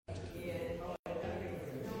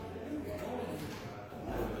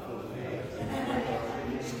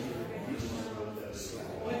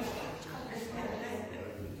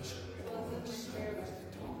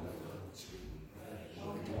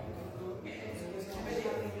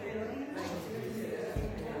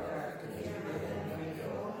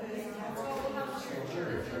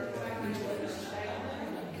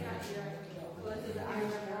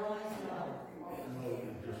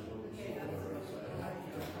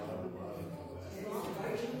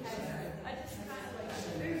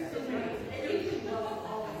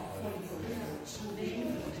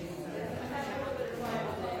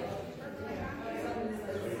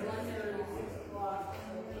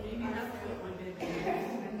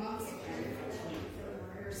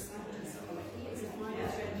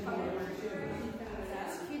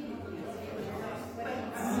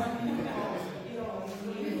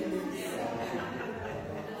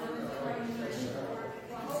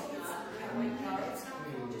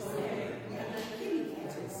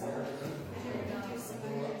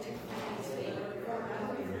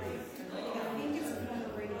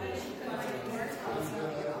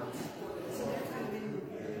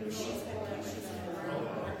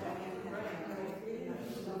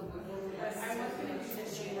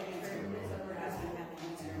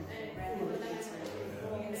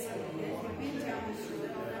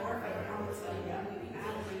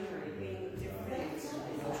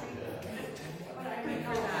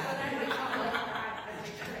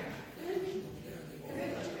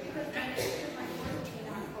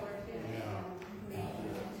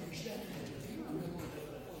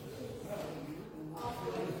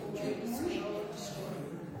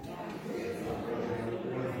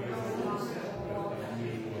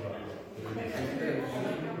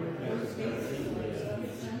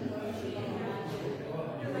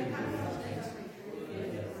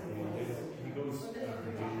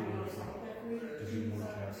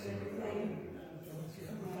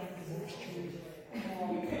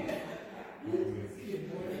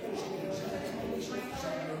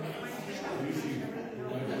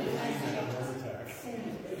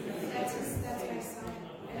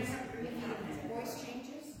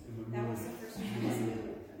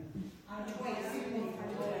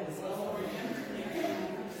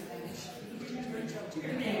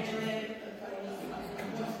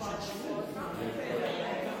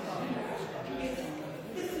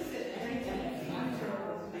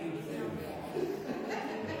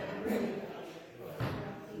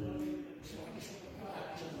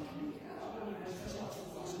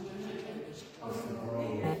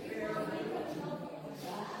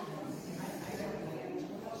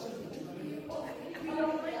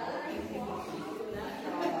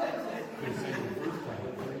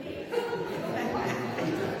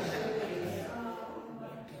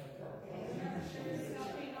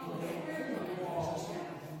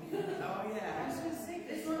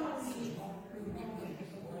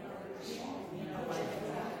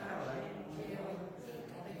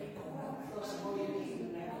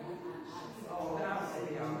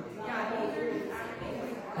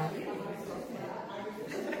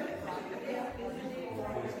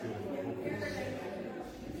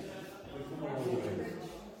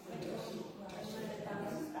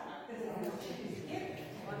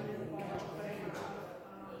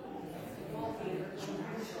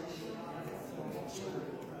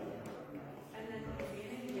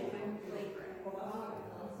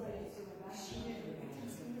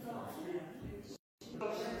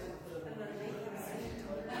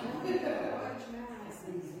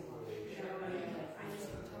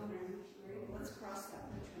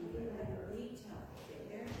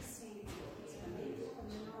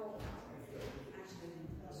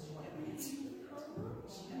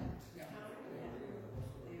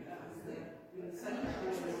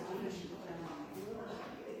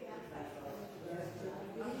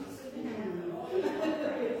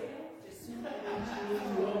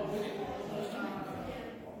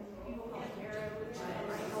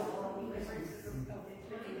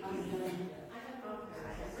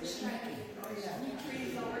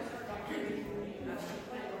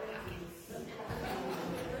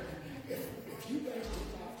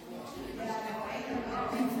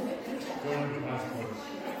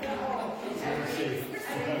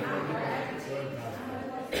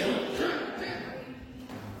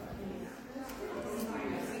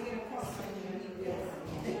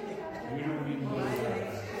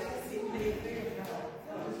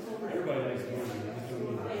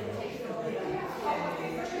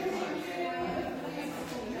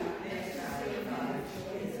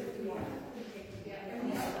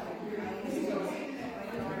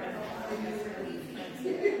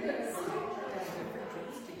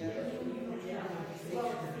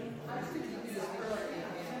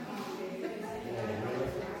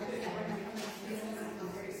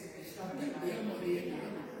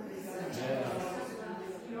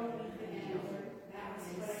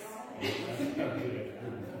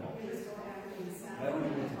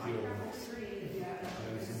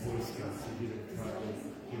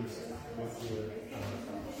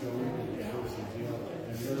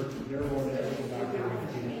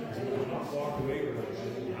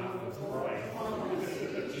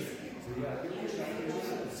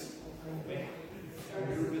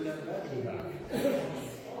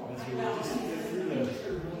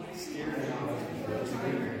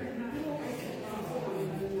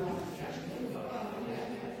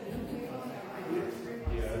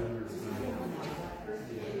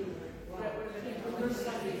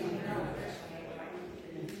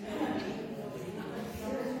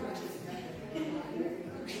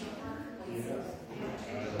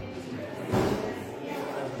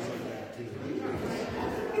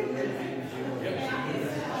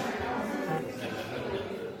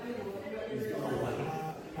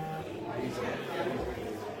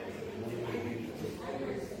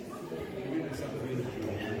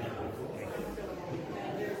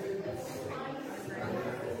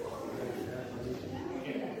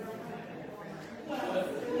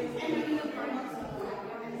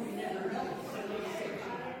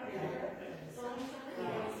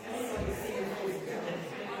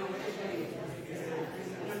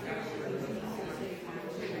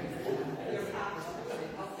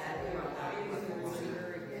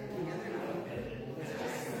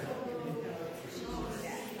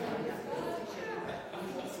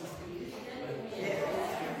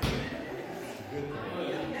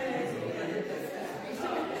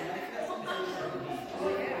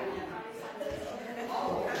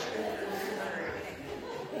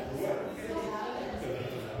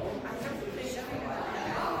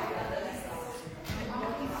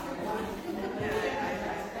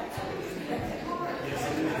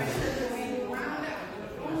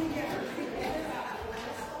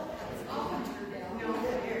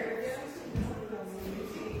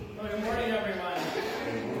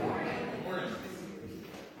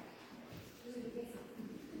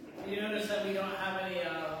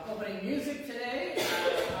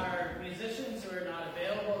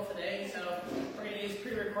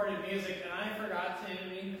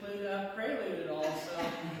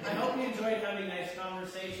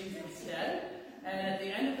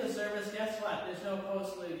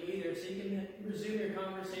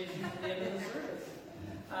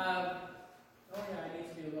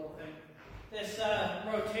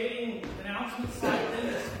Rotating announcement slide thing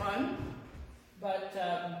is fun, but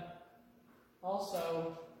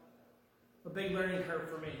also a big learning curve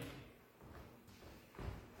for me.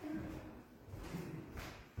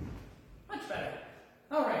 Much better.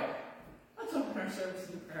 All right, let's open our service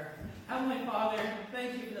in prayer. Heavenly Father,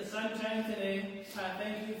 thank you for the sunshine today.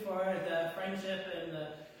 Thank you for the friendship and the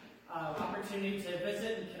opportunity to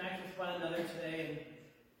visit and connect with one another today.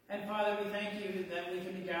 And Father, we thank you that we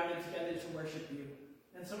can be gathered together to worship you.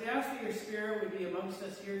 And so we ask that your Spirit would be amongst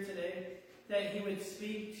us here today, that he would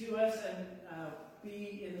speak to us and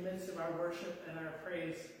be in the midst of our worship and our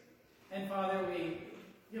praise. And Father, we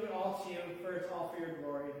give it all to you, for it's all for your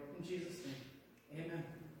glory. In Jesus' name, Amen.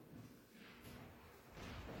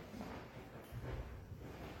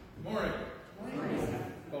 Good morning. Good morning.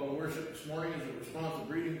 Call to worship this morning is a responsive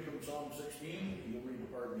reading from Psalm 16. You'll read the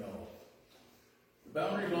part in yellow. The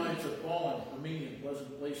boundary lines have fallen for me in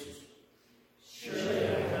pleasant places. Surely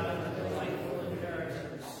I have a delightful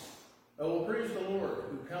inheritance. I will praise the Lord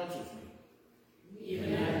who counsels me.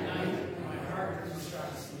 Even at night, my heart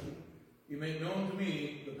instructs me. You make known to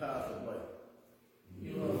me the path of life.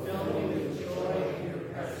 You will fill me with joy in your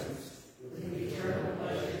presence, with eternal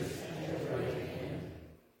pleasures at your right hand.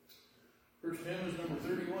 First hymn is number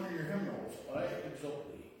 31 in your hymnals. I exalt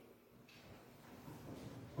thee.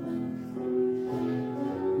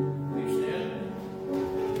 Please stand.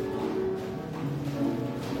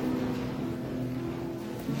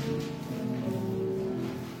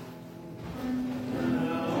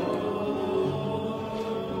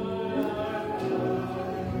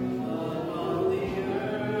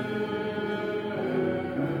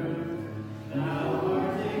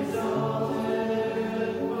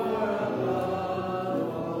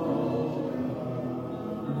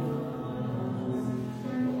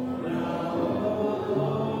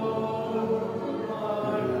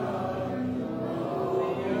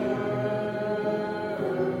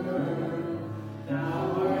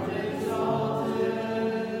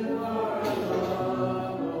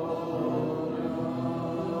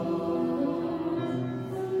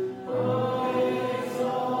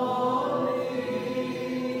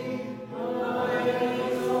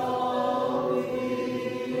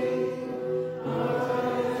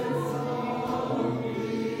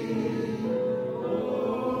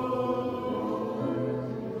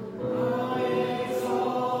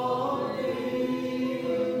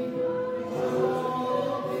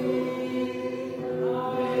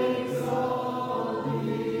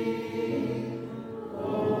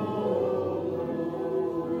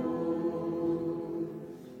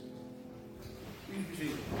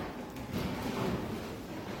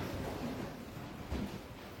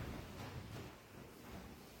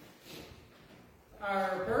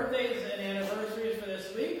 Our birthdays and anniversaries for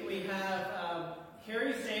this week, we have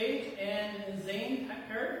Carrie Sage and Zane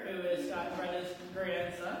Pecker, who is Scott and Brenda's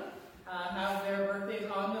grandson, have their birthdays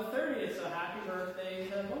on the 30th, so happy birthday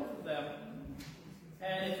to both of them.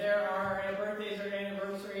 And if there are birthdays or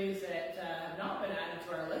anniversaries that have not been added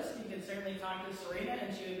to our list, you can certainly talk to Serena,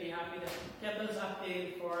 and she would be happy to get those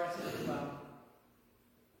updated for us as well.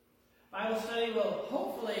 Bible study will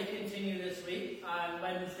hopefully continue this week on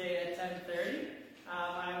Wednesday at 10:30.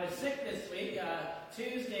 I was sick this week.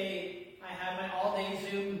 Tuesday, I had my all-day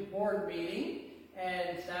Zoom board meeting,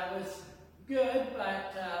 and that was good,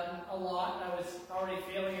 but a lot. I was already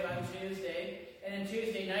feeling it on Tuesday. And then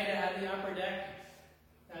Tuesday night, I had the Upper Deck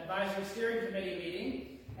Advisory Steering Committee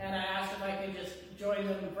meeting, and I asked if I could just join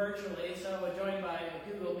them virtually, so I joined by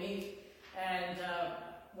Google Meet. And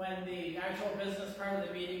when the actual business part of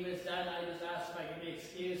the meeting was done, I just asked if I could be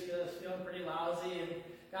excused because I was feeling pretty lousy and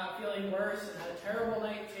got feeling worse and had a terrible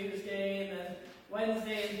night Tuesday, and then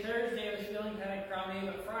Wednesday and Thursday I was feeling kind of crummy,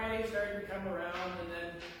 but Friday started to come around, and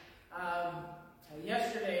then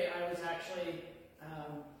yesterday I was actually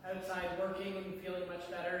outside working and feeling much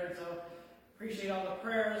better, and so appreciate all the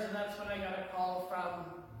prayers, and that's when I got an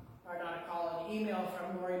email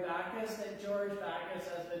from Lori Backus that George Backus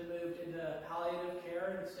has been moved into palliative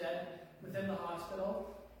care instead within the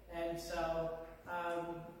hospital, and so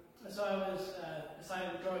I was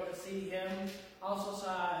decided to go out to see him. Also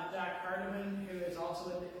saw Jack Hardiman, who is also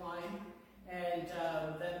in decline, and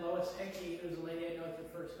then Lois Hickey, who's a lady I know at the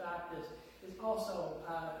First Baptist, is also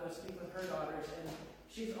going to speak with her daughters, and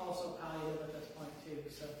she's also palliative at this point too.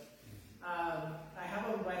 So I have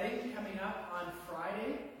a wedding coming up on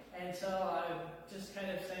Friday, and so I'm just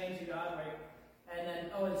kind of saying to God, like, and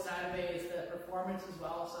then and Saturday is the performance as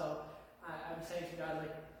well. So I'm saying to God,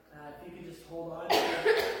 like, if you could just hold on to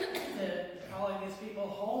calling these people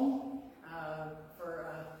home for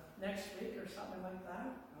next week or something like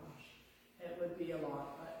that. Gosh, it would be a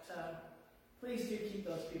lot, but please do keep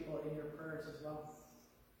those people in your prayers as well.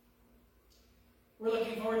 We're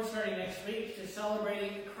looking forward to starting next week to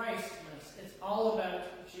celebrating Christmas. It's all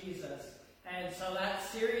about Jesus. And so that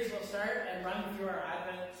series will start and run through our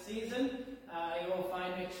Advent season. You will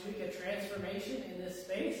find next week a transformation in this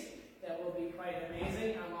space that will be quite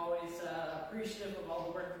amazing. I'm always appreciative of all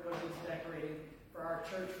the work that goes into decorating for our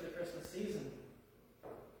church for the Christmas season.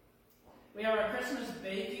 We have our Christmas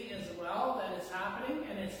baking as well that is happening,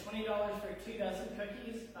 and it's $20 for 2 dozen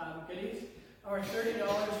cookies, goodies, or $30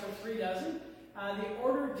 for 3 dozen. The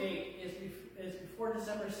order date is before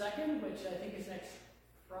December 2nd, which I think is next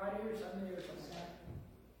Friday or Sunday or something like that.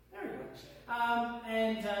 There we go.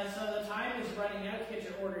 So the time is running out to get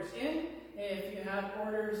your orders in. If you have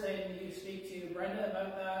orders, then you speak to Brenda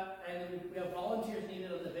about that. And we have volunteers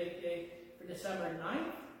needed on the big day for December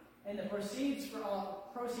 9th. And the proceeds for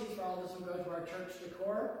all this will go to our church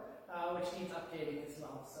decor, which needs updating as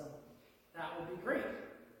well. So that will be great.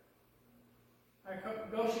 Our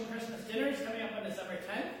Goshen Christmas dinner is coming up on December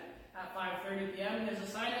 10th at 5:30 p.m. There's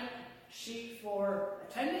a sign-up sheet for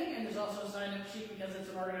attending, and there's also a sign-up sheet because it's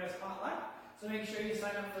an organized potluck. So make sure you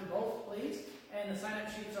sign up for both, please. And the sign-up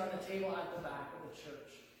sheets are on the table at the back of the church.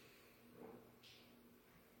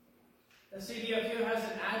 The CDOQ has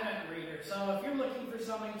an Advent reader. So if you're looking for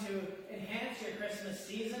something to enhance your Christmas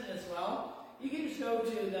season as well, you can just go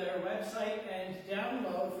to their website and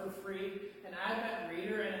download for free an Advent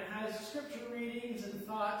reader, and it has scripture readings and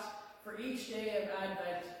thoughts for each day of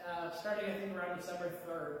Advent, starting I think around December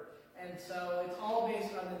 3rd. And so it's all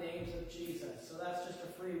based on the names of Jesus. So that's just a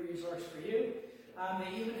free resource for you.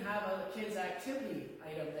 They even have a kids' activity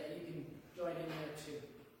item that you can join in there too.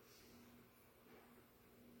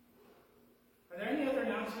 Are there any other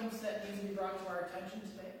announcements that need to be brought to our attention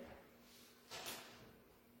today?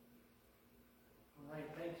 All right,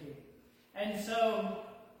 thank you. And so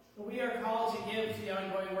we are called to give to the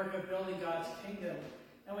ongoing work of building God's kingdom.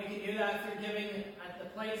 And we can do that through giving at the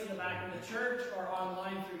plates in the back of the church or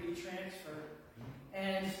online through e-transfer.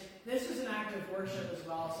 And this is an act of worship as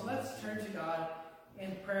well. So let's turn to God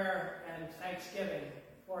in prayer and thanksgiving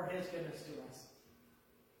for his goodness to us.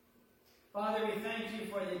 Father, we thank you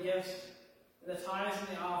for the gifts, the tithes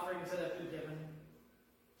and the offerings that have been given.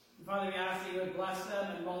 And Father, we ask that you would bless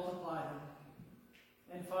them and multiply them.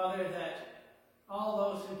 And Father, that all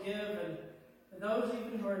those who give and those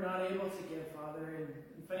even who are not able to give, Father, in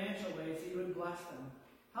financial ways, that you would bless them.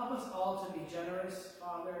 Help us all to be generous,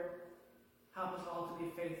 Father. Help us all to be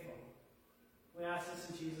faithful. We ask this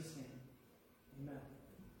in Jesus' name. Amen.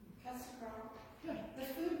 Pastor Carl, Yeah. the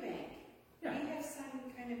food bank. Yeah. We have some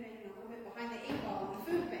kind of been a little bit behind the 8 ball on the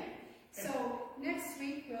food bank. Okay. So next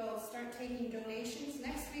week we'll start taking donations.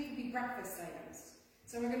 Next week will be breakfast items.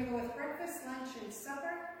 So we're going to go with breakfast, lunch, and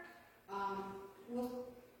supper. We'll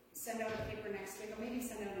send out a paper next week, or maybe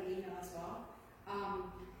send out an email as well,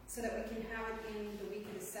 so that we can have it in the week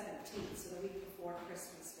of the 17th, so the week before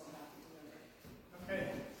Christmas we'll have it delivered.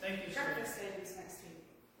 Okay, thank you, Sherry. Breakfast items next week.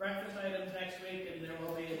 Breakfast items next week, and there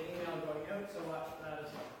will be an email going out, so watch for that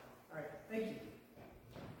as well. All right, thank you.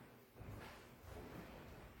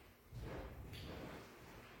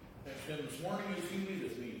 Next item this morning is He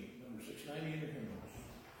Leadeth Me, number 690 in the hymnals.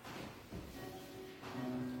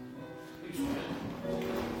 Please stand. Please,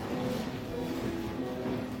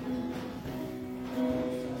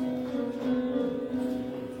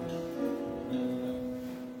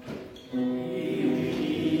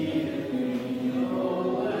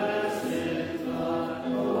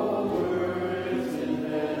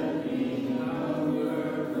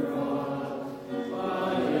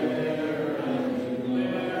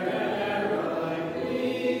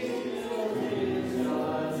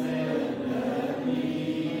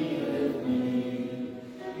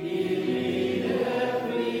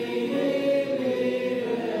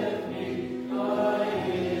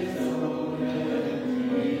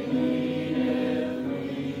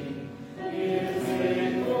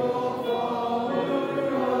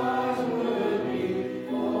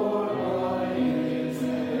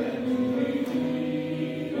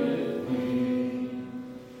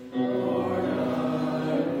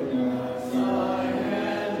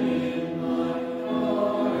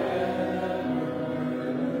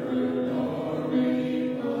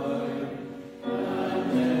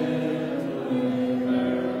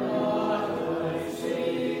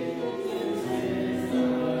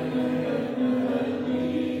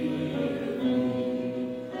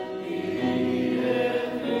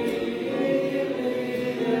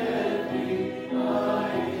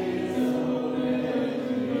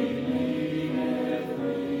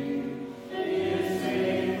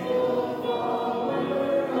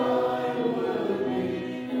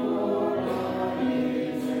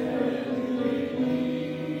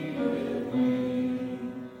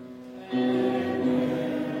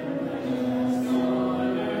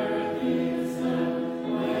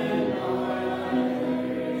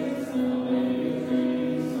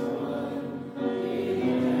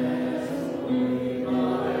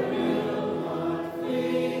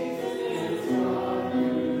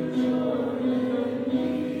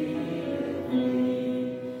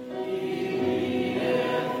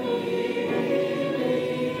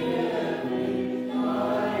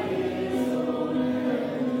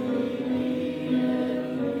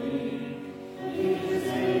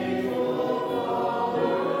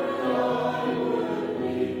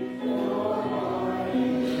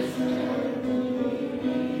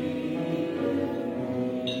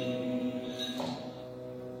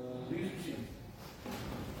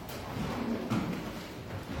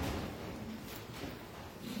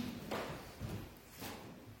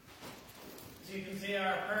 As you can see,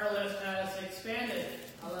 our prayer list has expanded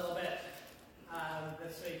a little bit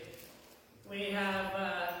this week. We have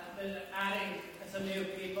been adding some new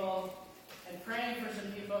people and praying for some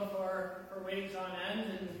people for weeks on end,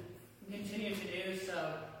 and we continue to do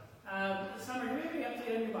so. Summer, do we have any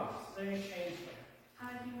update on your boss? Is there any change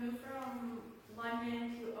there? He moved from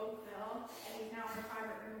London to Oakville, and he's now in a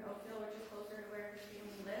private room in Oakville, which is closer to where his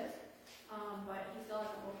family lives. But he still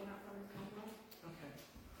hasn't woken up from his coma. Okay.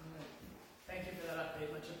 All right. Thank you for that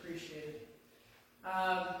update. Much appreciated.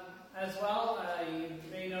 As well, you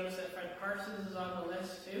may notice that Fred Parsons is on the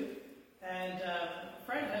list too. And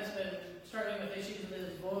Fred has been struggling with issues with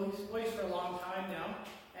his voice for a long time now,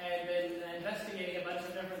 and been investigating a bunch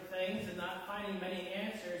of different things and not finding many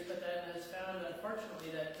answers, but then has found,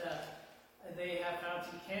 unfortunately, that they have found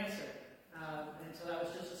some cancer. And so that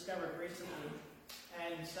was just discovered recently.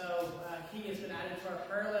 And so he has been added to our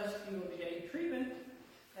prayer list. He will be getting treatment.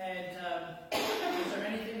 And is there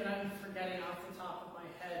anything that I'm forgetting off the top of my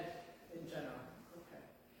head in general? Okay.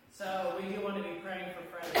 So we do want to be praying for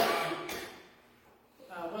Fred.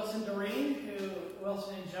 Wilson Doreen,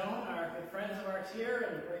 Wilson and Joan are good friends of ours here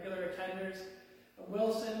and regular attenders.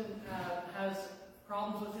 Wilson has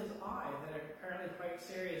problems with his eye that are apparently quite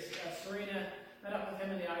serious. Serena met up with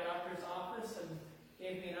him in the eye doctor's office and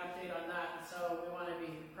gave me an update on that. So we want to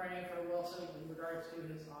be praying for Wilson in regards to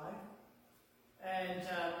his eye. And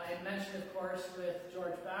I had mentioned, of course, with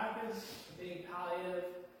George Backus being palliative.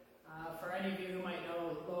 For any of you who might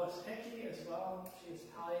know Lois Hickey as well, she's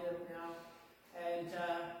palliative now.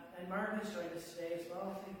 And Mark has joined us today as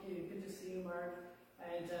well. Thank you. Good to see you, Mark.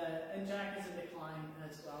 And Jack is in decline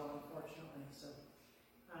as well, unfortunately. So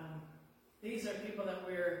these are people that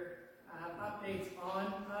we're updates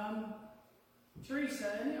on.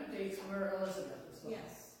 Teresa, any updates from Elizabeth as well?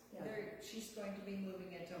 Yes. Yeah. She's going to be moving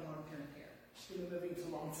into long-term care. She's going to be moving to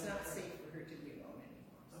long-term care. It's not safe for her to be alone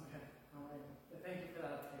anymore. Okay. All right. Well, thank you for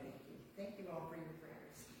that update. Thank you all for your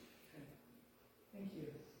prayers. Okay. Thank you.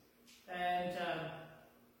 And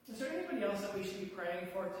is there anybody else that we should be praying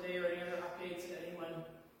for today, or any other updates that anyone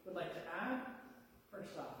would like to add?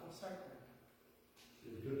 First off, we'll start there.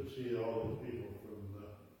 It's good to see all those people from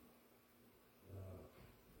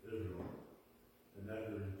Israel, and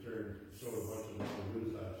that they returned. Showed a bunch of them on the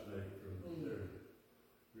news last night from there.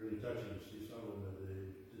 Really touching to see some of them that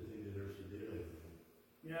they didn't think they'd ever see daylight.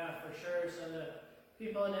 Yeah, for sure. So the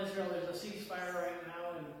people in Israel, there's a ceasefire right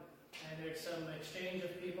now, and there's some exchange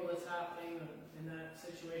of people that's happening in that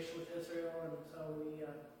situation with Israel, and so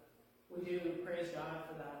we do praise God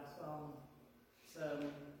for that as well.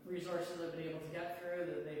 Some resources they've been able to get through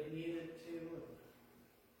that they've needed to.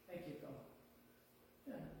 Thank you, Phil.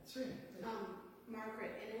 Yeah, Serena.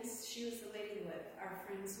 Margaret Innes, she was the lady with our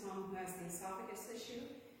friend's mom who has the esophagus issue.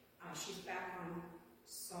 She's back on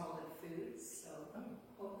solid foods, so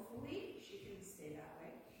hopefully she can stay that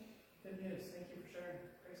way. Good news. Thank you for sharing.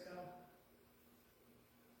 Praise God.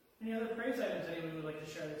 Any other praise items anyone would like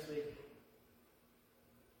to share this week?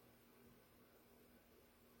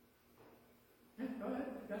 Yeah, go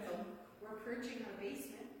ahead. You've got something. We're purging our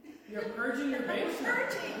basement. You're purging your basement? We're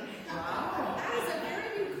purging! Wow. That is a very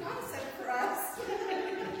new concept for us.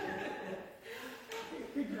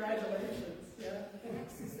 Congratulations. Yeah.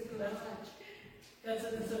 Next is the garage. That's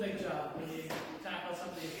a big job when you tackle some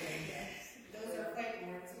of these things. Those are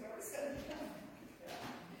fighting words, whoever said that.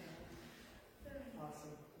 Yeah.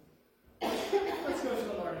 Awesome. Let's go to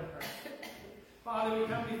the Lord in prayer. Father, we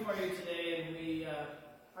come before you today, and we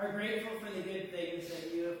are grateful for the good things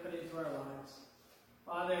that you have put into our lives.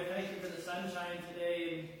 Father, thank you for the sunshine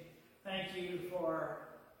today, and thank you for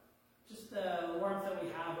just the warmth that we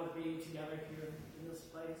have of being together here in this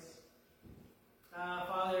place.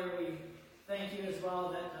 Father, we thank you as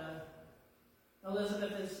well that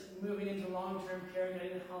Elizabeth is moving into long-term care and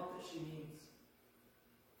getting the help that she needs.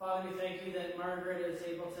 Father, we thank you that Margaret is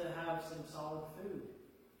able to have some solid food,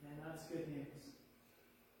 and that's good news.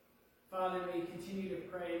 Father, we continue to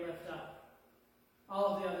pray and lift up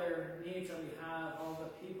all of the other needs that we have, all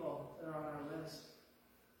the people that are on our list.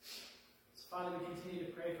 So, Father, we continue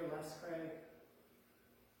to pray for Les Craig,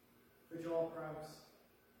 for Joel Krause,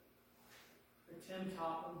 for Tim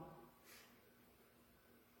Topham,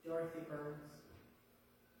 Dorothy Burns,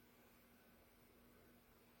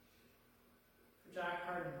 for Jack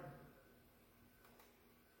Harden,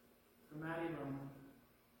 for Maddie Roman,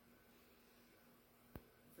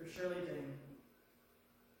 for Shirley Dane.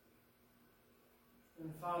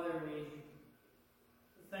 And Father, we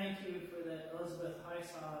thank you for that Elizabeth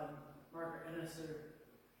Hysaw and Margaret Ennis are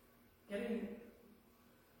getting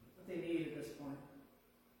what they need at this point.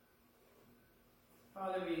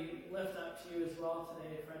 Father, we lift up to you as well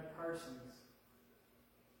today Fred Parsons.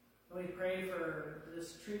 And we pray for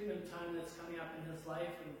this treatment time that's coming up in his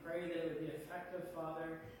life, and pray that it would be effective,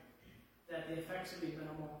 Father, that the effects would be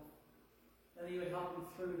minimal, and that you would help him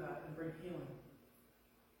through that and bring healing.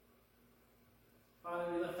 Father,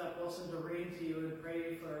 we lift up Wilson Doreen to you and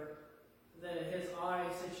pray for his eye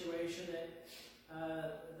situation, that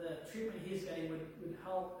the treatment he's getting would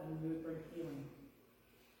help and would bring healing.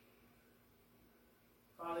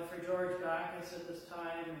 Father, for George Backus at this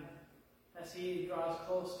time, and as he draws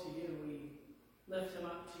close to you, we lift him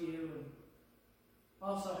up to you, and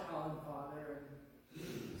also Helen, Father,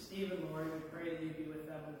 and Stephen, Lord, we pray that you be with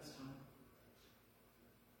them at this time.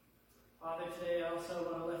 Father, today I also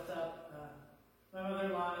want to lift up my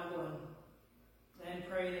mother-in-law, Evelyn, and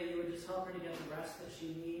pray that you would just help her to get the rest that she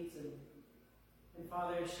needs. And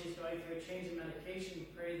Father, as she's going through a change in medication, we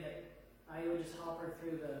pray that you would just help her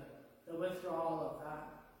through the withdrawal of that.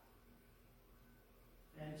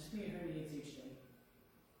 And just meet her needs each day.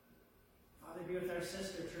 Father, be with our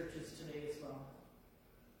sister churches today as well.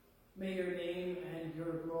 May your name and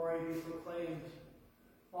your glory be proclaimed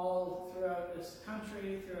all throughout this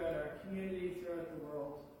country, throughout our community, throughout the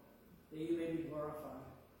world, that you may be glorified.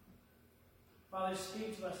 Father,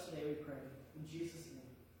 speak to us today, we pray. In Jesus'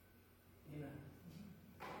 name, amen.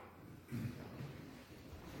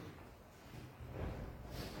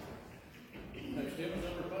 Next hymn is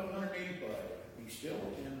number 585, Be Still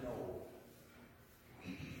and Know.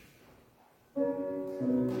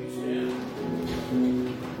 Please stand.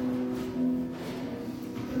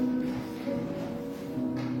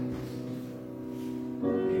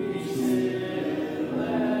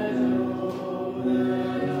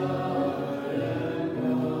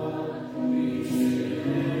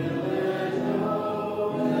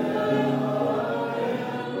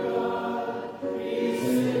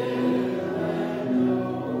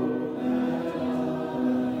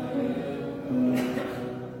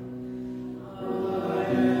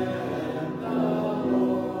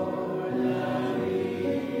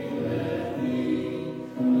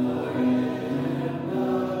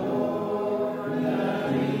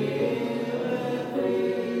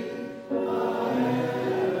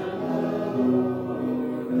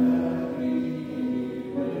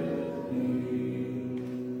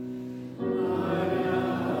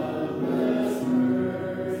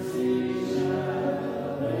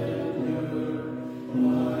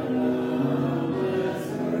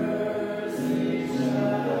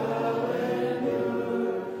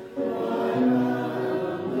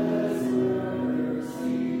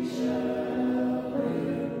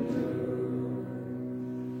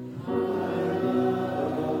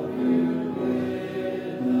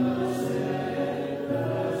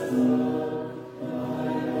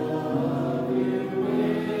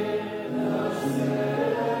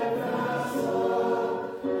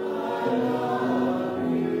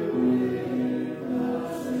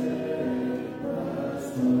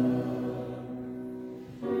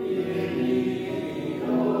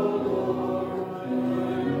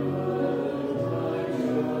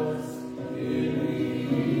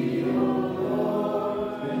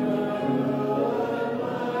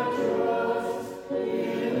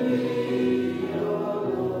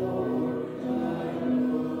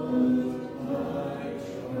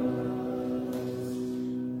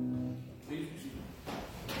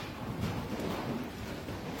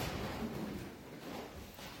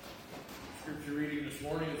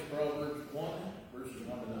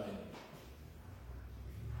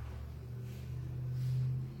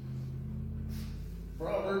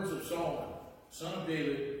 Proverbs of Solomon, son of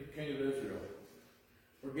David, king of Israel,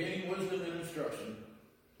 for gaining wisdom and instruction,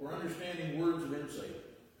 for understanding words of insight,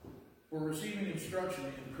 for receiving instruction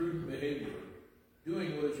in prudent behavior,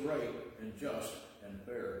 doing what is right and just and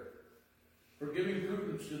fair, for giving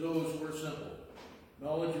prudence to those who are simple,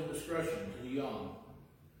 knowledge and discretion to the young.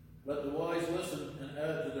 Let the wise listen and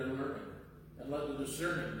add to their learning, and let the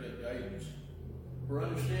discerning get guidance. For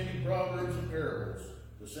understanding proverbs and parables,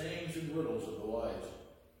 the sayings and riddles of the wise.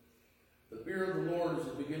 The fear of the Lord is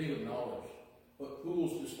the beginning of knowledge, but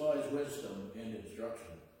fools despise wisdom and instruction.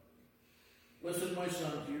 Listen, my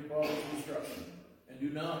son, to your father's instruction, and do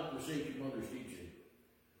not forsake your mother's teaching.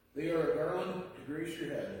 They are a garland to grace your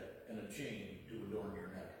head, and a chain to adorn your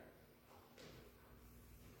neck.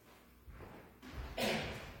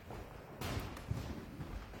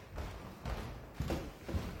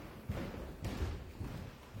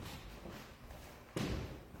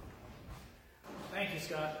 Thank you,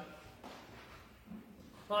 Scott.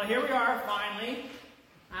 Well, here we are, finally,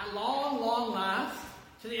 at long last,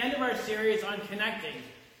 to the end of our series on connecting.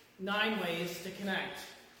 9 ways to connect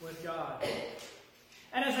with God.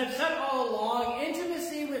 And as I've said all along,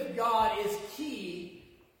 intimacy with God is key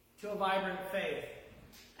to to a vibrant faith.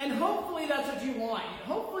 And hopefully that's what you want.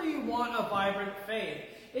 Hopefully you want a vibrant faith.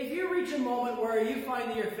 If you reach a moment where you find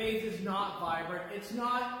that your faith is not vibrant, it's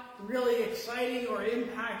not really exciting or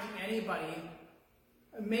impacting anybody,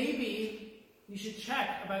 maybe you should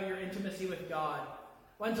check about your intimacy with God.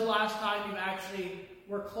 When's the last time you actually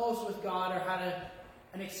were close with God or had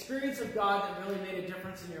an experience of God that really made a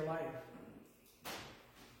difference in your life?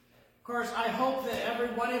 Of course, I hope that every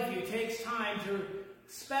one of you takes time to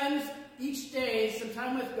spend each day some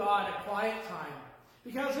time with God, a quiet time,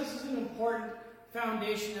 because this is an important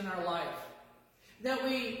foundation in our life. That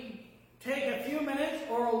we take a few minutes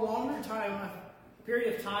or a longer time, a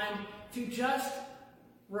period of time, to just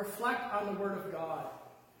reflect on the Word of God.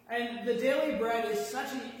 And the Daily Bread is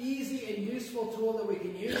such an easy and useful tool that we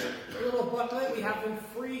can use. A little booklet, we have them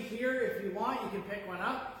free here if you want. You can pick one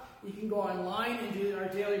up. You can go online and do our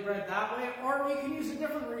Daily Bread that way, or you can use a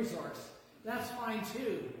different resource. That's fine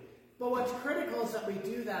too. But what's critical is that we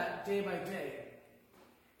do that day by day.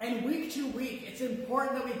 And week to week, it's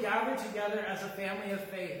important that we gather together as a family of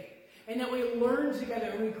faith. And that we learn together,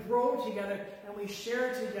 and we grow together, and we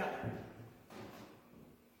share together.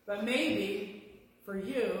 But maybe, for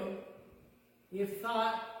you, you've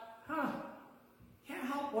thought, can't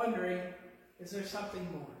help wondering, is there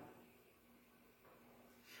something more?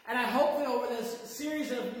 And I hope that over this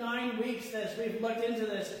series of 9 weeks as we've looked into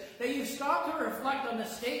this, that you've stopped to reflect on the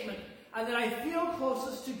statement, that I feel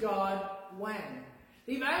closest to God when.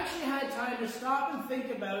 That you've actually had time to stop and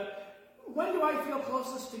think about, when do I feel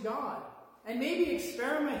closest to God? And maybe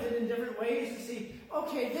experimented in different ways to see,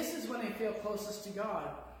 okay, this is when I feel closest to God.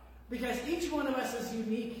 Because each one of us is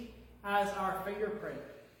unique as our fingerprint.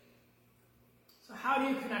 So how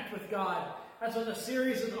do you connect with God? That's what the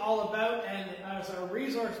series is all about. And as our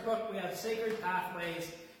resource book, we have Sacred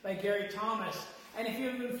Pathways by Gary Thomas. And if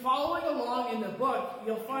you've been following along in the book,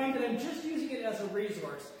 you'll find that I'm just using it as a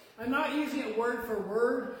resource. I'm not using it word for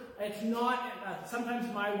word. It's not,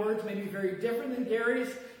 sometimes my words may be very different than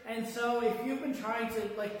Gary's. And so if you've been trying to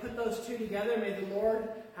put those two together, may the Lord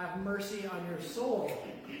have mercy on your soul.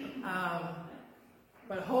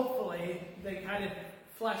 But hopefully they kind of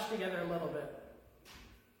flesh together a little bit.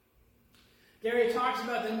 Gary talks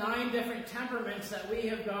about the 9 different temperaments that we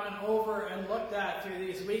have gone over and looked at through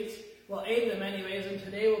these weeks. Well, 8 of them anyways, and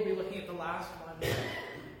today we'll be looking at the last one.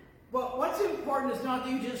 But what's important is not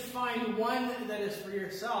that you just find one that is for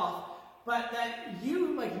yourself, but that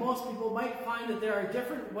you, like most people, might find that there are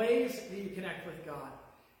different ways that you connect with God.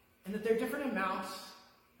 And that there are different amounts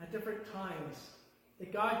at different times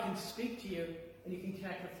that God can speak to you and you can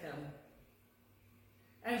connect with Him.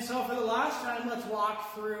 And so for the last time, let's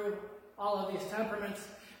walk through all of these temperaments.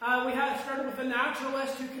 We have started with the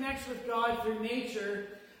naturalist who connects with God through nature,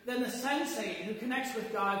 then the sensate who connects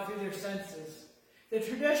with God through their senses, the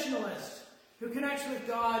traditionalist who connects with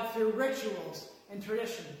God through rituals and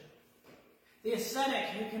tradition, the ascetic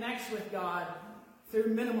who connects with God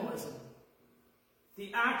through minimalism,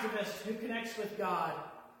 the activist who connects with God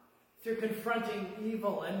through confronting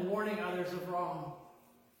evil and warning others of wrong,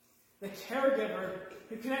 the caregiver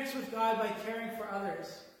who connects with God by caring for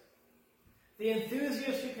others, the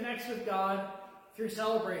enthusiast who connects with God through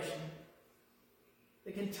celebration,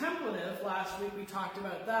 the contemplative, last week we talked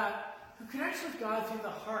about that, who connects with God through the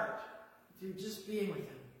heart, through just being with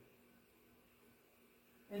Him.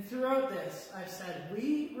 And throughout this, I've said,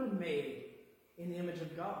 we were made in the image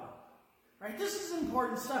of God. Right? This is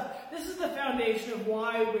important stuff. This is the foundation of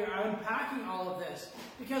why we are unpacking all of this.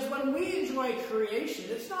 Because when we enjoy creation,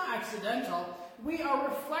 it's not accidental. We are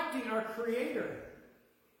reflecting our Creator.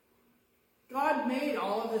 God made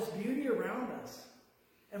all of this beauty around us.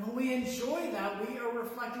 And when we enjoy that, we are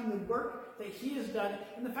reflecting the work that He has done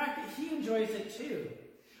and the fact that He enjoys it too.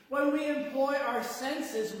 When we employ our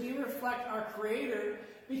senses, we reflect our Creator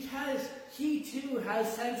because He too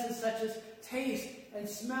has senses such as taste and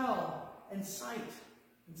smell and sight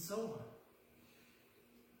and so on.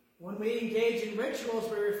 When we engage in rituals,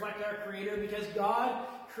 we reflect our Creator because God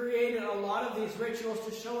created a lot of these rituals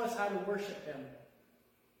to show us how to worship Him.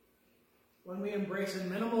 When we embrace in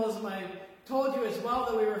minimalism, I told you as well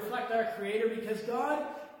that we reflect our Creator because God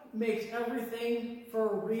makes everything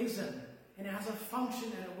for a reason and it has a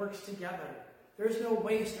function and it works together. There's no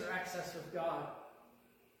waste or excess with God.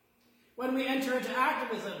 When we enter into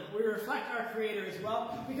activism, we reflect our Creator as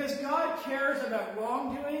well because God cares about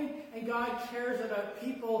wrongdoing and God cares about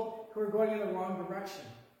people who are going in the wrong direction.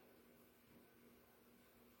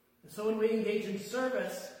 And so when we engage in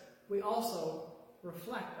service, we also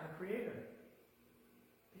reflect our Creator.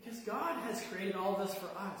 Because God has created all this for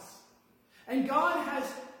us. And God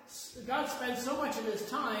spends so much of His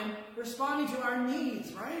time responding to our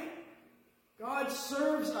needs, right? God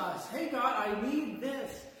serves us. Hey, God, I need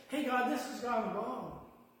this. Hey, God, this has gone wrong.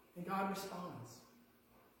 And God responds.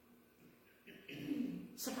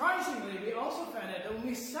 Surprisingly, we also found out that when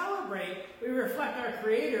we celebrate, we reflect our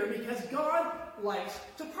Creator because God likes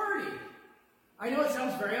to party. I know it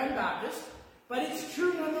sounds very un-Baptist, but it's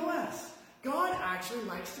true nonetheless. God actually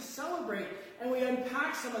likes to celebrate. And we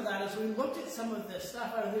unpacked some of that as we looked at some of this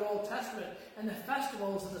stuff out of the Old Testament and the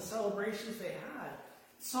festivals and the celebrations they had.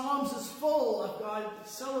 Psalms is full of God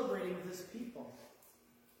celebrating with his people.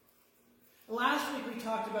 Last week we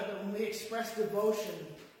talked about that when we express devotion,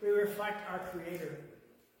 we reflect our Creator.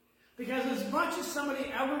 Because as much as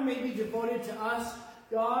somebody ever may be devoted to us,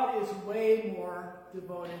 God is way more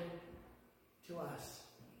devoted to us.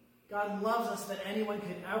 God loves us than anyone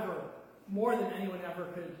could ever, more than anyone ever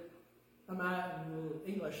could imagine.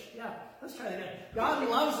 English, yeah, let's try that again. God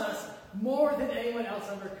loves us more than anyone else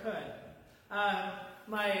ever could.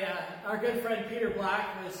 Our good friend Peter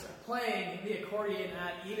Black was playing the accordion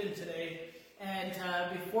at Eden today, and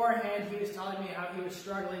beforehand he was telling me how he was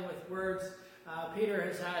struggling with words. Peter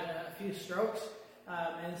has had a few strokes,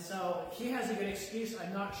 and so he has a good excuse.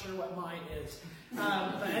 I'm not sure what mine is.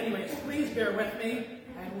 But anyways, please bear with me,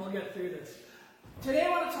 and we'll get through this. Today I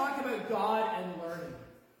want to talk about God and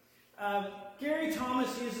learning. Gary Thomas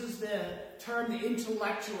uses the term the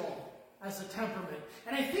intellectual as a temperament.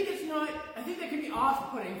 And I think that can be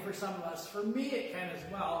off-putting for some of us. For me it can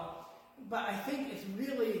as well. But I think it's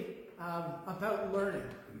really about learning.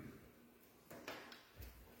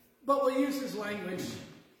 But we'll use his language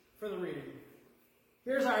for the reading.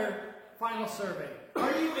 Here's our final survey.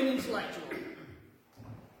 Are you an intellectual?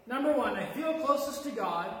 Number 1, I feel closest to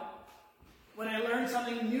God when I learn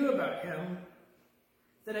something new about him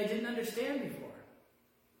that I didn't understand before.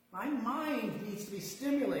 My mind needs to be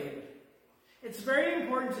stimulated. It's very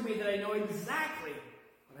important to me that I know exactly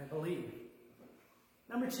what I believe.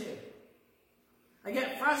 Number 2, I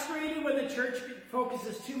get frustrated when the church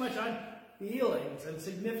focuses too much on feelings and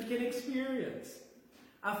significant experience.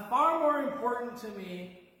 Far more important to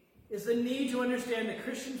me is the need to understand the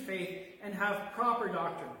Christian faith and have proper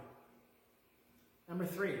doctrine. Number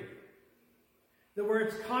 3, the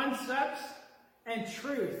words concepts and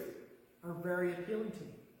truth are very appealing to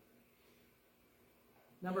me.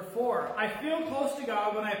 Number 4, I feel close to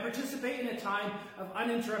God when I participate in a time of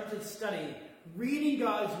uninterrupted study, reading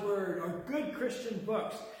God's Word or good Christian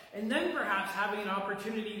books, and then perhaps having an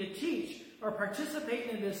opportunity to teach or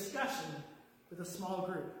participate in a discussion with a small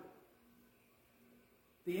group.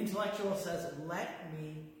 The intellectual says, let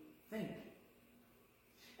me think.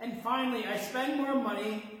 And finally, I spend more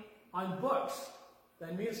money on books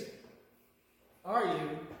than music. Are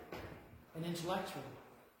you an intellectual?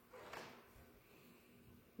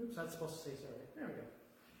 Oops, that's supposed to say sorry. There we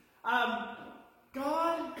go.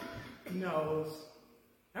 God knows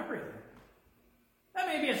everything. That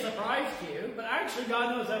may be a surprise to you, but actually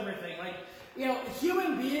God knows everything. Like,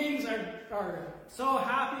 human beings are so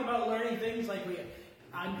happy about learning things, like we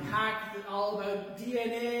unpack all about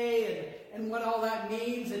DNA and what all that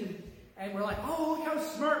means, and we're like, oh, look how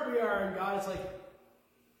smart we are, and God is like,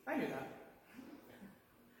 I knew that.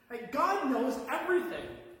 Like, God knows everything.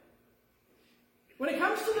 When it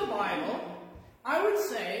comes to the Bible, I would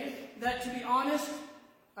say that, to be honest,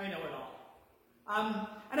 I know it all.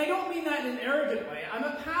 And I don't mean that in an arrogant way. I'm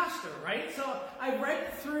a pastor, right? So I've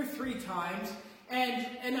read through 3 times,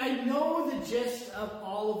 and I know the gist of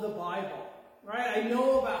all of the Bible, right? I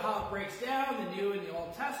know about how it breaks down, the New and the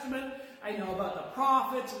Old Testament. I know about the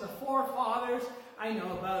prophets and the forefathers. I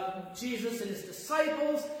know about Jesus and his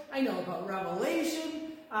disciples. I know about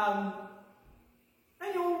Revelation.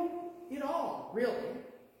 I know it all, really.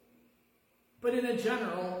 But in a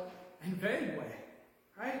general and vague way,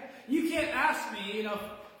 right? You can't ask me,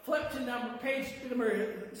 flip to page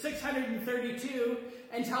number 632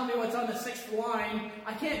 and tell me what's on the 6th line.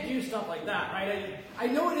 I can't do stuff like that, right? I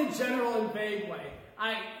know it in a general and vague way.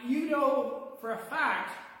 You know for a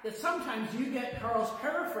fact that sometimes you get Carl's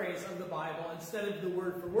paraphrase of the Bible instead of the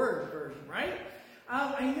word-for-word version, right?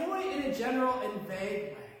 I know it in a general and vague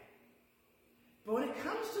way. But when it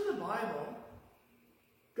comes to the Bible,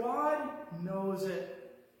 God knows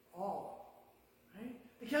it all, right?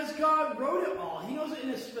 Because God wrote it all. He knows it in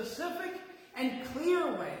a specific and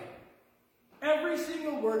clear way. Every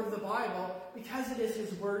single word of the Bible, because it is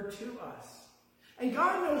his word to us. And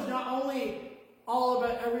God knows not only all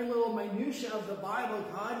about every little minutia of the Bible,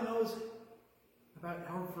 God knows about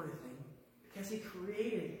everything because he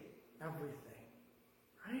created everything,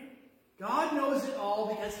 right? God knows it all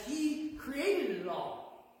because he created it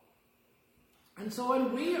all. And so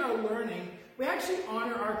when we are learning, we actually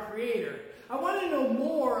honor our Creator. I want to know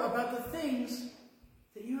more about the things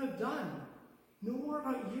that you have done. Know more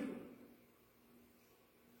about you.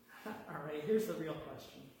 All right, here's the real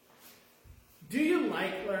question. Do you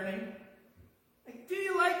like learning? Like, do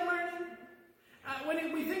you like learning?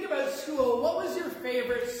 When we think about school, what was your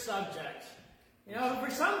favorite subject? You know,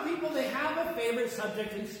 for some people, they have a favorite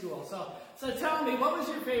subject in school. So tell me, what was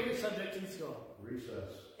your favorite subject in school?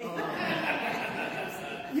 Recess.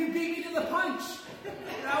 Oh. You beat me to the punch.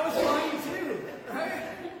 That was mine too, right?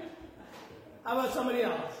 How about somebody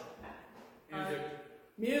else? Music.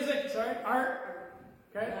 Music, sorry. Art.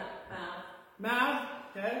 Okay. Math.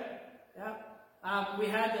 Okay. Yeah. We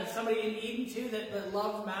had somebody in Eden too that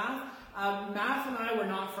loved math. Math and I were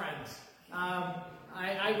not friends.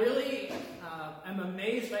 I really am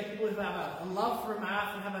amazed by people who have a love for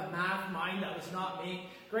math and have a math mind. That was not me.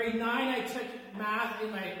 Grade 9, I took math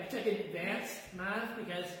I took advanced math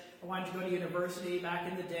because I wanted to go to university back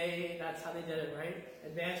in the day. That's how they did it, right?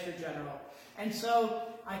 Advanced or general. And so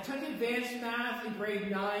I took advanced math in grade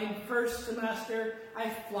 9, first semester. I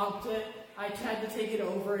flunked it. I had to take it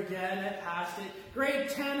over again. I passed it. Grade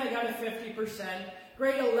 10, I got a 50%.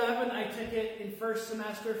 Grade 11, I took it in first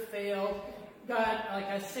semester, failed. Got like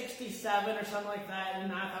a 67 or something like that in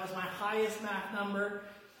math. That was my highest math number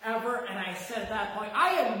ever. And I said at that point,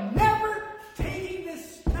 I am never taking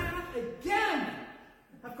this math again.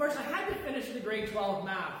 Of course, I had to finish the grade 12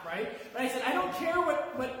 math, right? But I said, I don't care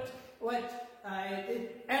what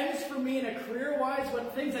it ends for me in a career-wise,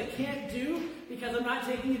 what things I can't do because I'm not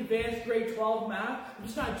taking advanced grade 12 math. I'm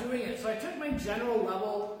just not doing it. So I took my general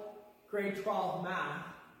level grade 12 math.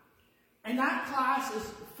 And that class is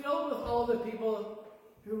filled with all the people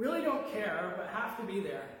who really don't care but have to be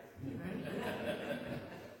there. Right?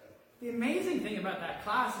 The amazing thing about that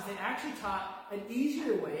class is they actually taught an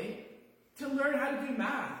easier way to learn how to do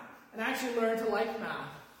math and actually learn to like math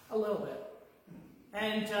a little bit.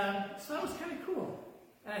 And so that was kind of cool.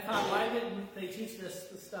 And I thought, why didn't they teach this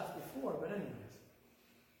stuff before? But anyways,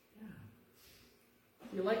 yeah.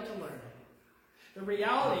 You like to learn. The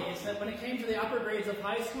reality is that when it came to the upper grades of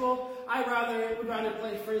high school, I would rather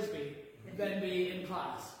play Frisbee than be in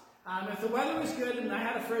class. If the weather was good and I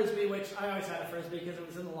had a Frisbee, which I always had a Frisbee because it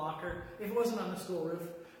was in the locker, if it wasn't on the school roof.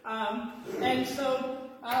 And so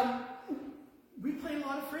we played a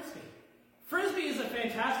lot of Frisbee. Frisbee is a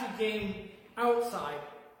fantastic game outside,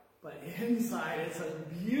 but inside it's a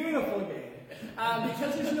beautiful game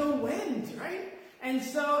because there's no wind, right? And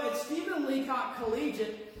so at Stephen Leacock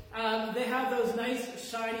Collegiate, they have those nice,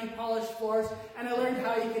 shiny, polished floors, and I learned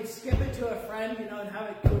how you could skip it to a friend, and have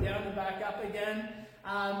it go down and back up again.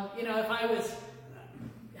 If I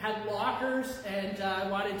had lockers and I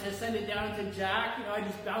wanted to send it down to Jack, I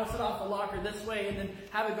just bounce it off the locker this way and then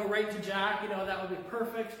have it go right to Jack, that would be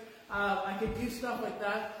perfect. I could do stuff like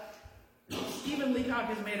that. Stephen Leacock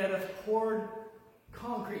is made out of poured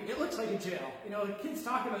concrete. It looks like a jail. Kids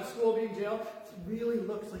talk about school being jail. It really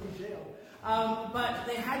looks like a jail. But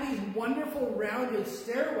they had these wonderful rounded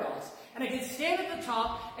stairwells. And I could stand at the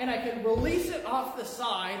top and I could release it off the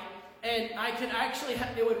side and I could actually,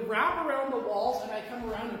 it would wrap around the walls and I'd come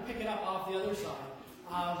around and pick it up off the other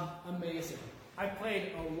side. Amazing. I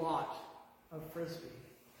played a lot of Frisbee.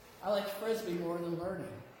 I liked Frisbee more than learning.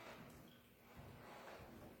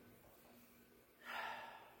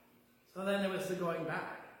 So then there was the going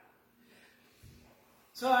back.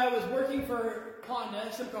 So I was working for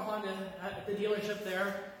Honda, Simcoe Honda, at the dealership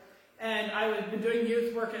there, and I had been doing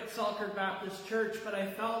youth work at Salkirk Baptist Church, but I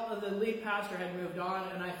felt that the lead pastor had moved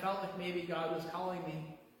on, and I felt like maybe God was calling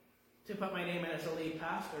me to put my name in as a lead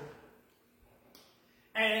pastor.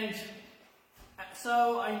 And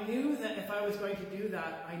so I knew that if I was going to do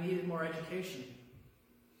that, I needed more education.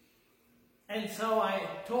 And so I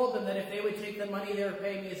told them that if they would take the money they were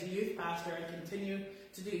paying me as a youth pastor and continue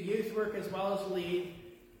to do youth work as well as lead,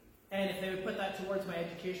 and if they would put that towards my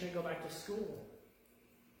education and go back to school.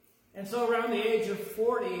 And so around the age of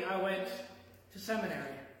 40, I went to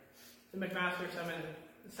seminary, to McMaster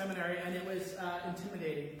Seminary, and it was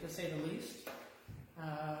intimidating, to say the least.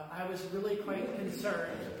 I was really quite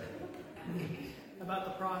concerned about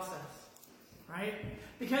the process, right?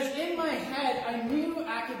 Because in my head, I knew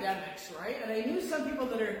academics, right? And I knew some people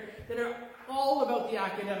that are all about the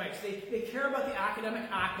academics. They care about the academic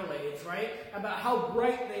accolades, right? About how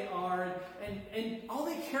bright they are. And all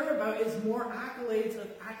they care about is more accolades of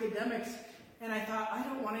academics. And I thought, I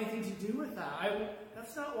don't want anything to do with that.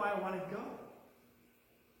 That's not why I want to go.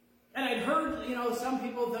 And I'd heard, some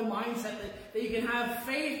people, the mindset that you can have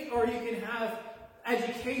faith or you can have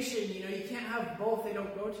education. You can't have both. They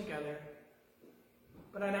don't go together.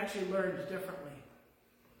 But I'd actually learned differently.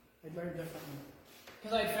 I'd learned differently.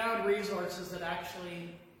 because I found resources that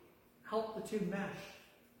actually help the two mesh.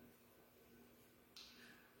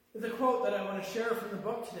 The quote that I want to share from the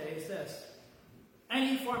book today is this: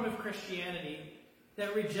 any form of Christianity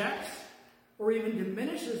that rejects or even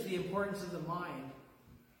diminishes the importance of the mind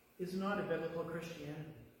is not a biblical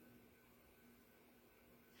Christianity.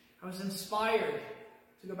 I was inspired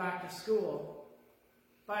to go back to school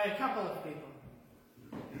by a couple of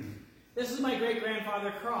people. This is my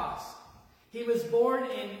great-grandfather Cross. He was born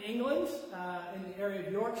in England, in the area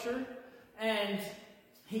of Yorkshire, and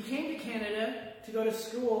he came to Canada to go to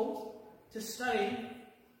school to study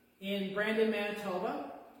in Brandon,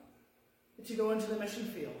 Manitoba, to go into the mission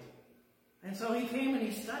field. And so he came and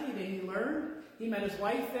he studied and he learned. He met his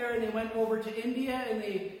wife there, and they went over to India and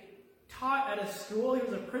they taught at a school. He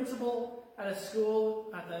was a principal at a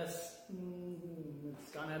school at the,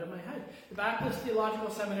 it's gone out of my head, the Baptist Theological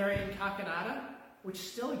Seminary in Kakinada, which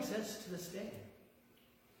still exists to this day.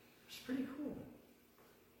 It's pretty cool.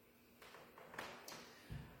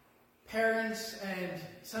 Parents and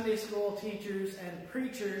Sunday school teachers and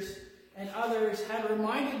preachers and others had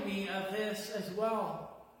reminded me of this as well.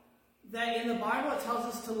 That in the Bible it tells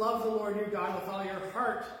us to love the Lord your God with all your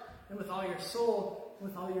heart and with all your soul and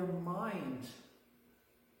with all your mind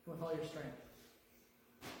and with all your strength.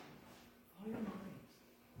 All your mind.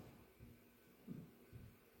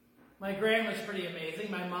 My grandma's pretty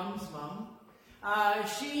amazing, my mom's mom.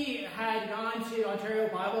 She had gone to Ontario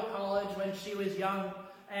Bible College when she was young,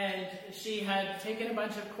 and she had taken a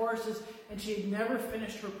bunch of courses, and she had never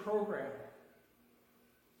finished her program.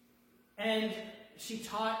 And she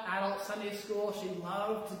taught adult Sunday school. She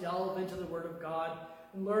loved to delve into the Word of God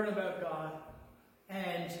and learn about God.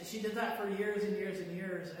 And she did that for years and years and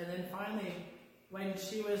years. And then finally, when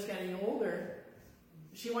she was getting older,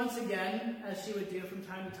 she once again, as she would do from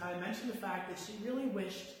time to time, mentioned the fact that she really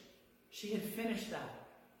wished she had finished that.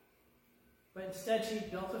 But instead she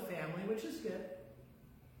built a family, which is good.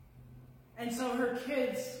 And so her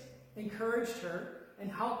kids encouraged her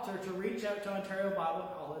and helped her to reach out to Ontario Bible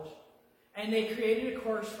College. And they created a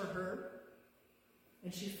course for her.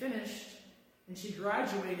 And she finished, and she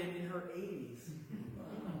graduated in her 80s.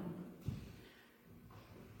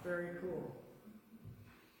 Very cool.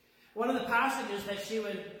 One of the passages that she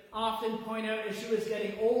would often point out as she was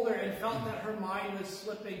getting older and felt that her mind was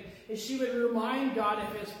slipping is she would remind God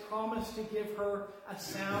of his promise to give her a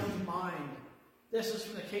sound mind. This is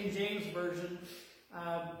from the King James Version.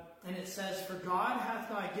 And it says, "For God hath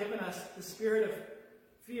not given us the spirit of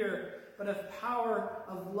fear, but of power,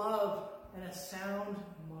 of love, and a sound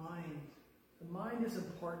mind." The mind is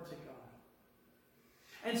important to God.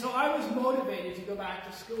 And so I was motivated to go back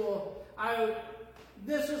to school.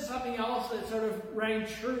 This was something else that sort of rang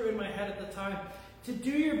true in my head at the time. To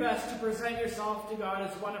do your best to present yourself to God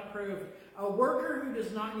as one approved, a worker who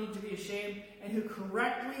does not need to be ashamed and who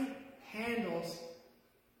correctly handles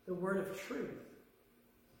the word of truth.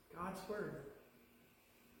 God's word.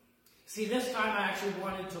 See, this time I actually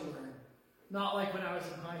wanted to learn. Not like when I was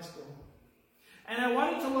in high school. And I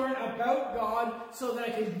wanted to learn about God so that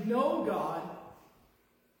I could know God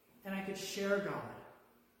and I could share God.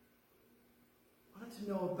 I wanted to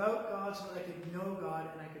know about God so that I could know God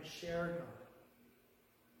and I could share God.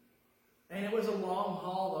 And it was a long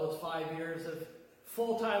haul, those 5 years of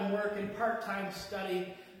full-time work and part-time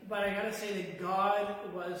study. But I gotta say that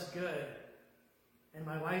God was good. And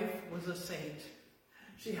my wife was a saint.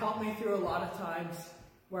 She helped me through a lot of times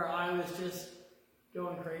where I was just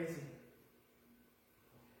going crazy.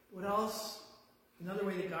 What else? Another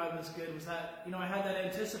way that God was good was that, I had that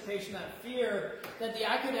anticipation, that fear that the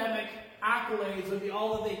academic accolades would be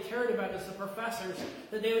all that they cared about as the professors,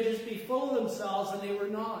 that they would just be full of themselves, and they were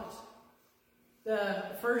not.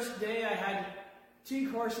 The first day I had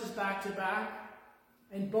 2 courses back to back,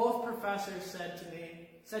 and both professors said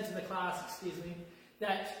to the class,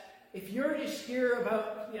 that if you're just here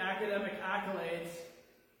about the academic accolades,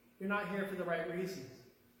 you're not here for the right reasons.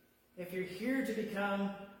 If you're here to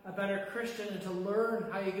become a better Christian and to learn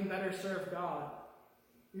how you can better serve God,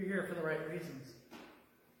 you're here for the right reasons.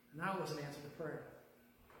 And that was an answer to prayer.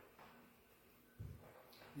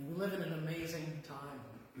 And we live in an amazing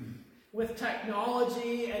time. With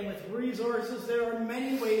technology and with resources, there are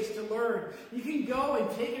many ways to learn. You can go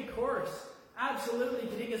and take a course. Absolutely. You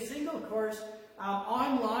can take a single course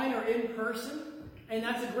online or in person, and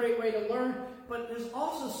that's a great way to learn. But there's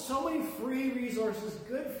also so many free resources,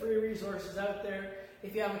 good free resources out there.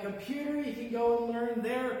 If you have a computer, you can go and learn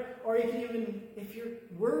there, or you can even, if your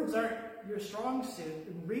words aren't your strong suit,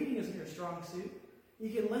 and reading isn't your strong suit, you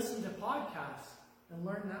can listen to podcasts and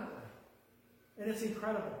learn that way. And it's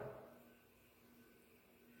incredible.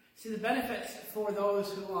 See, the benefits for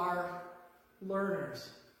those who are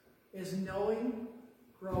learners is knowing,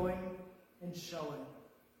 growing, and showing.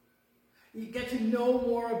 You get to know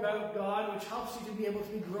more about God, which helps you to be able to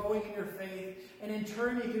be growing in your faith, and in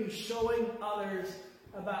turn you can be showing others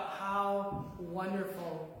about how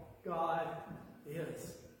wonderful God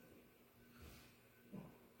is.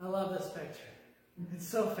 I love this picture. It's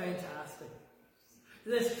so fantastic.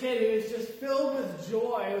 This kid who is just filled with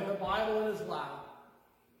joy with a Bible in his lap.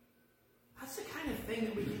 That's the kind of thing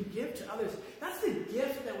that we can give to others. That's the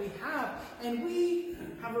gift that we have. And we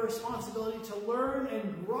have a responsibility to learn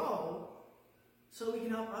and grow so that we can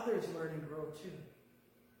help others learn and grow too.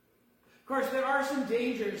 Of course, there are some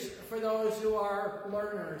dangers for those who are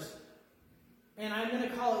learners. And I'm going to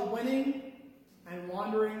call it winning and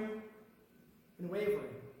wandering and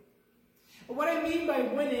wavering. What I mean by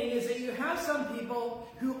winning is that you have some people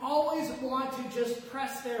who always want to just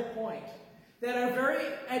press their point, that are very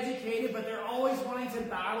educated, but they're always wanting to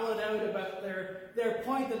battle it out about their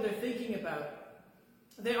point that they're thinking about.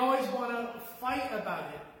 They always want to fight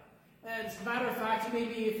about it. And as a matter of fact,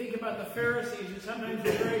 maybe you think about the Pharisees, who sometimes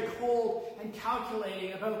were very cold and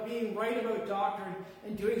calculating about being right about doctrine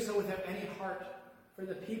and doing so without any heart for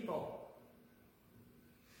the people.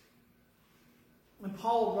 When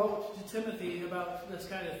Paul wrote to Timothy about this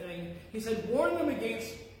kind of thing, he said, warn them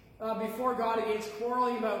against, before God, against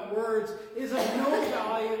quarreling about words. It is of no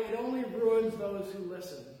value. It only ruins those who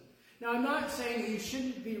listen. Now, I'm not saying that you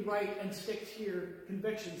shouldn't be right and stick to your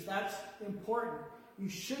convictions. That's important. You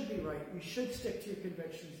should be right. You should stick to your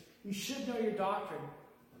convictions. You should know your doctrine.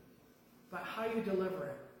 But how you deliver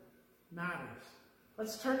it matters.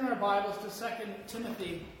 Let's turn in our Bibles to 2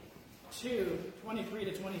 Timothy 2, 23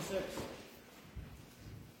 to 26.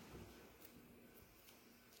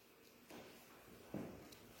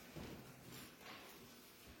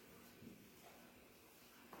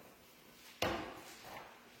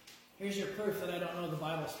 Here's your proof that I don't know the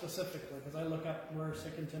Bible specifically, because I look up where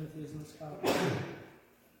 2 Timothy is in this copy.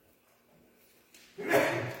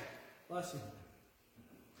 Bless you.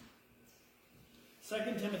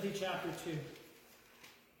 2 Timothy chapter 2,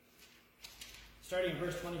 starting in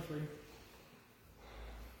verse 23.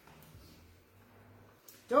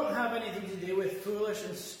 Don't have anything to do with foolish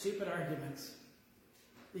and stupid arguments,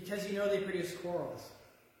 because you know they produce quarrels.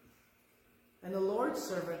 And the Lord's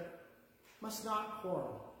servant must not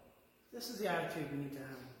quarrel. This is the attitude we need to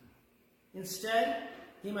have. Instead,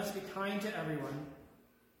 he must be kind to everyone,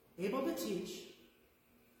 able to teach,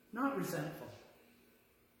 not resentful.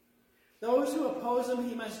 Those who oppose him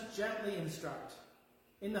he must gently instruct,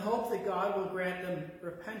 in the hope that God will grant them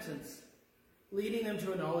repentance, leading them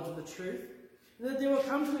to a knowledge of the truth, and that they will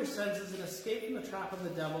come to their senses and escape from the trap of the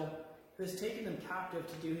devil, who has taken them captive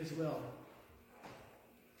to do his will.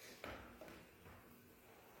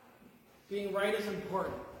 Being right is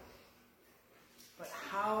important, but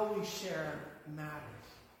how we share matters.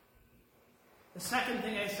 The second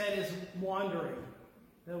thing I said is wandering.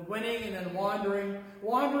 The winning and then wandering.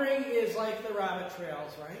 Wandering is like the rabbit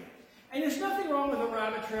trails, right? And there's nothing wrong with a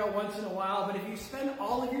rabbit trail once in a while, but if you spend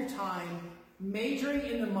all of your time majoring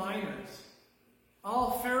in the minors,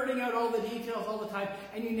 all ferreting out all the details all the time,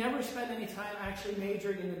 and you never spend any time actually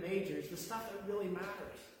majoring in the majors, the stuff that really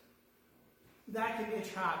matters, that can be a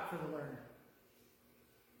trap for the learner.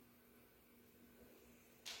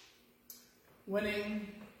 Winning,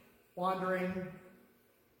 wandering,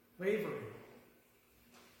 wavering.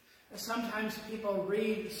 Sometimes people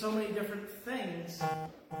read so many different things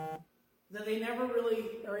that they never really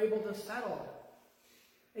are able to settle.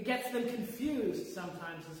 It gets them confused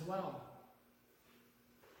sometimes as well.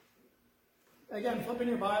 Again, flip in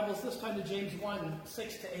your Bibles, this time to James 1,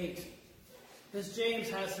 6 to 8. Because James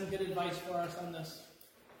has some good advice for us on this.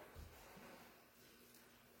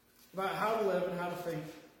 About how to live and how to think.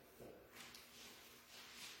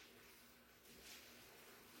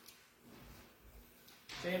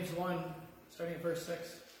 James 1, starting at verse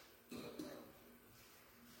 6.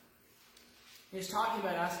 He's talking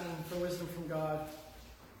about asking for wisdom from God.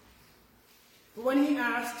 But when he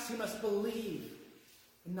asks, he must believe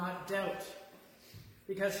and not doubt.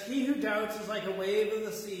 Because he who doubts is like a wave of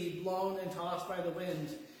the sea, blown and tossed by the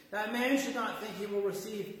wind. That man should not think he will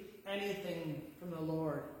receive anything from the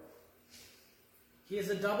Lord. He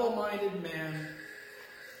is a double-minded man,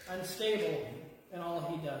 unstable in all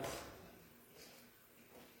he does.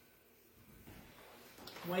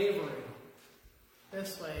 Wavering,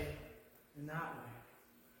 this way and that way,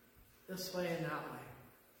 this way and that way.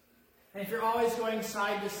 And if you're always going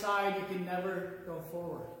side to side, you can never go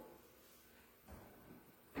forward.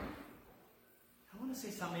 I want to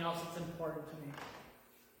say something else that's important to me.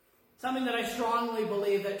 Something that I strongly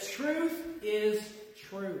believe, that truth is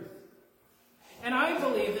truth. And I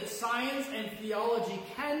believe that science and theology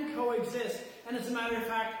can coexist, and as a matter of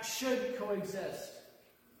fact, should coexist.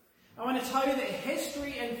 I want to tell you that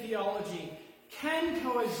history and theology can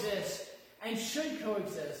coexist and should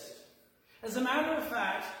coexist. As a matter of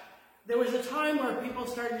fact, there was a time where people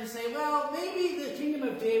started to say, well, maybe the kingdom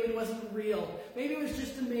of David wasn't real. Maybe it was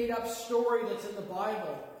just a made-up story that's in the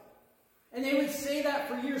Bible. And they would say that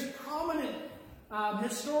for years. Prominent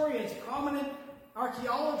historians, prominent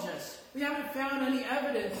archaeologists, we haven't found any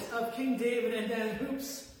evidence of King David, and then,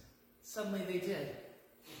 oops, suddenly they did.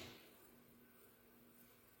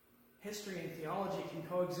 History and theology can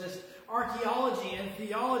coexist. Archaeology and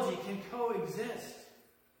theology can coexist.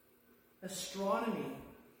 Astronomy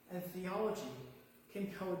and theology can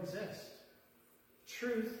coexist.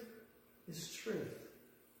 Truth is truth.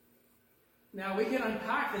 Now, we can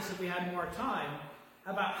unpack this if we had more time,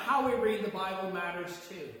 about how we read the Bible matters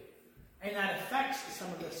too. And that affects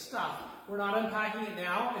some of this stuff. We're not unpacking it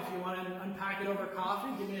now. If you want to unpack it over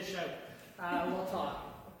coffee, give me a shout. We'll talk.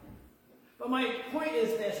 But my point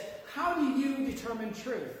is this: how do you determine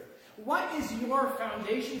truth? What is your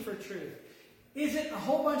foundation for truth? Is it a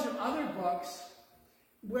whole bunch of other books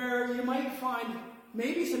where you might find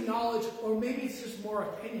maybe some knowledge, or maybe it's just more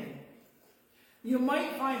opinion? You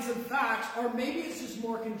might find some facts, or maybe it's just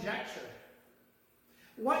more conjecture.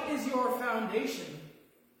 What is your foundation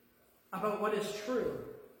about what is true?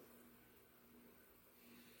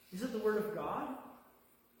 Is it the Word of God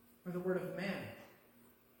or the Word of man?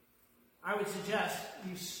 I would suggest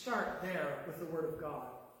you start there with the Word of God.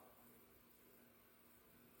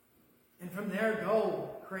 And from there, go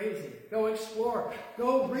crazy. Go explore.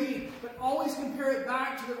 Go read. But always compare it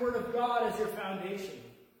back to the Word of God as your foundation.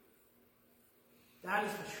 That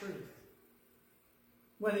is the truth.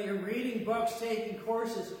 Whether you're reading books, taking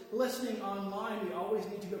courses, listening online, we always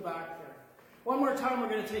need to go back there. One more time, we're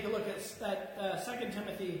going to take a look at 2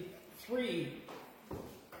 Timothy 3.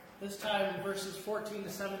 This time, verses 14 to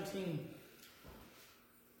 17.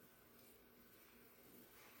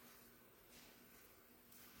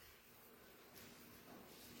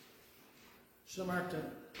 Should have marked it.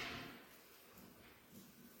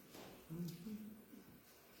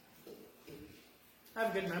 I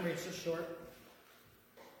have a good memory, it's just short.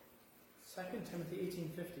 2 Timothy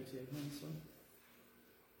 18:52. This one.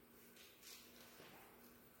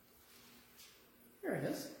 Here it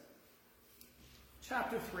is.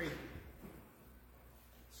 Chapter 3.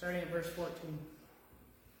 Starting at verse 14.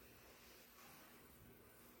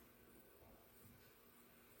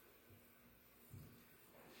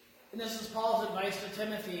 And this is Paul's advice to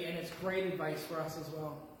Timothy, and it's great advice for us as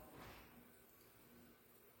well.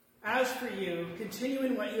 As for you, continue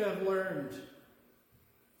in what you have learned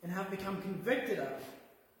and have become convicted of,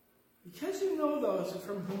 because you know those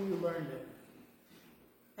from whom you learned it,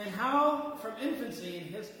 and how, from infancy in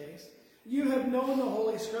his case, you have known the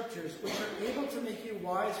Holy Scriptures, which are able to make you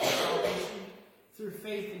wise for salvation through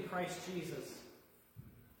faith in Christ Jesus.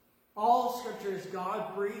 All Scripture is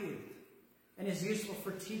God-breathed and is useful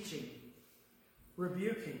for teaching,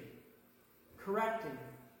 rebuking, correcting,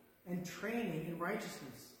 and training in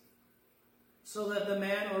righteousness, so that the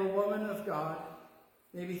man or woman of God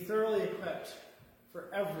may be thoroughly equipped for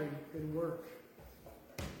every good work.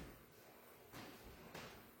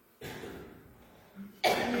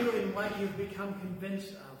 Continue in what you've become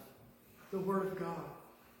convinced of, the Word of God.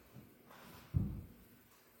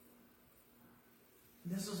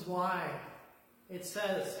 This is why it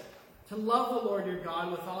says to love the Lord your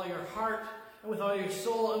God with all your heart, and with all your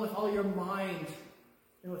soul, and with all your mind,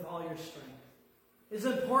 and with all your strength. It's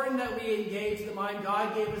important that we engage the mind.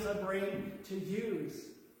 God gave us a brain to use.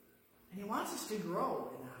 And He wants us to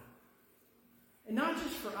grow in that. And not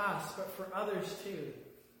just for us, but for others too.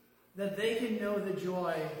 That they can know the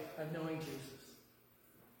joy of knowing Jesus.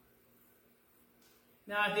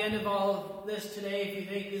 Now, at the end of all of this today, if you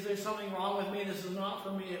think, is there something wrong with me? This is not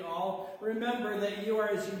for me at all. Remember that you are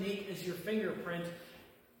as unique as your fingerprint.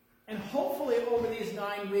 And hopefully over these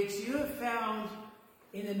 9 weeks, you have found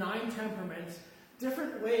in the 9 temperaments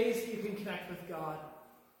different ways you can connect with God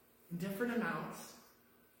in different amounts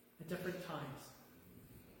at different times.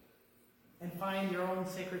 And find your own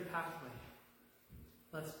sacred pathway.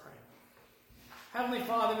 Let's pray. Heavenly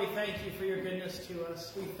Father, we thank you for your goodness to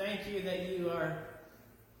us. We thank you that you are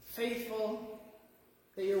faithful,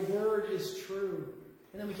 that your word is true,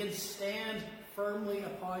 and that we can stand firmly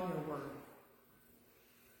upon your word.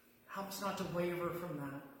 Help us not to waver from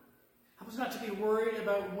that. Help us not to be worried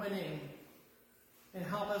about winning, and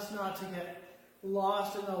help us not to get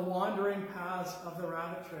lost in the wandering paths of the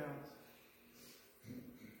rabbit trails.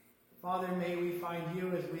 Father, may we find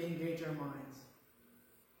you as we engage our minds.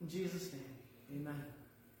 In Jesus' name, amen.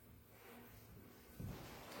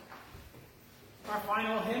 Our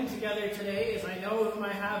final hymn together today is I Know Whom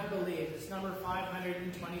I Have Believed. It's number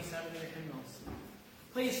 527 in your hymnals.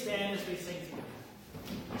 Please stand as we sing together.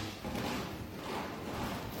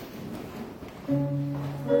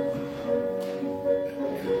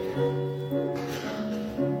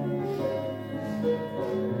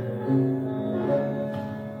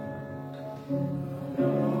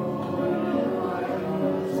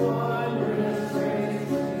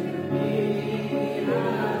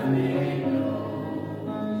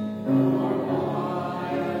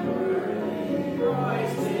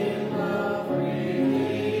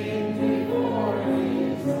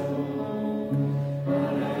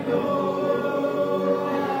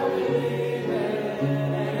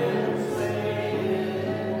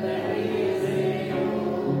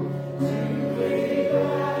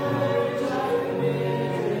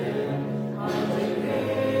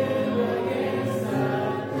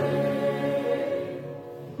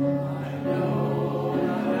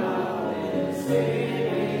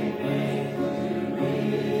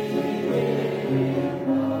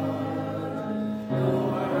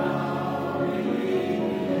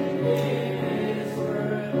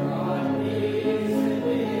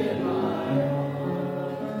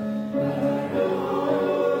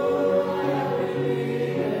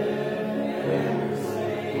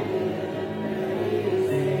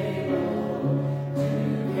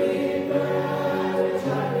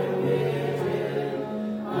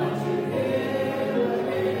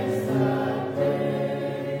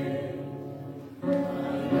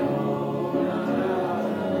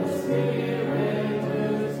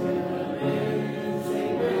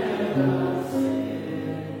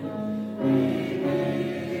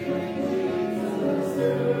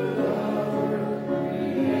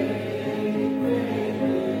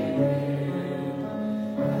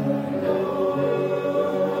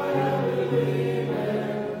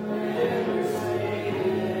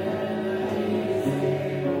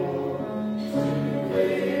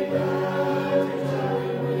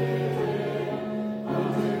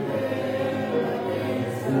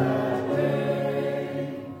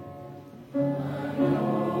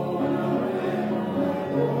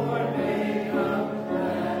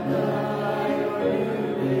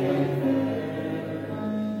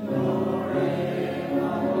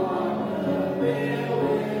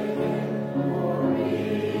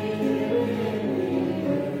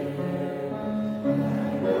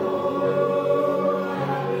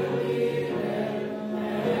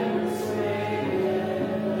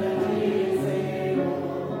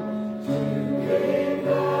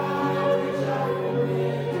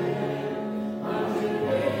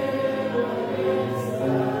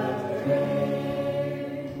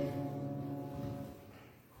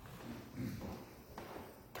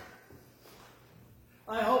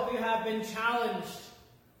 Challenged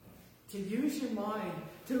to use your mind,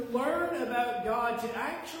 to learn about God, to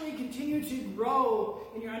actually continue to grow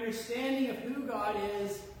in your understanding of who God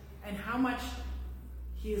is and how much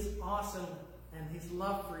He is awesome and His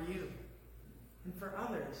love for you and for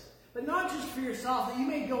others. But not just for yourself, that you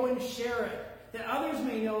may go and share it, that others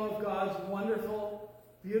may know of God's wonderful,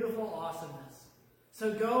 beautiful awesomeness.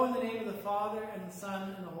 So go in the name of the Father and the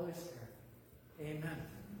Son and the Holy Spirit. Amen.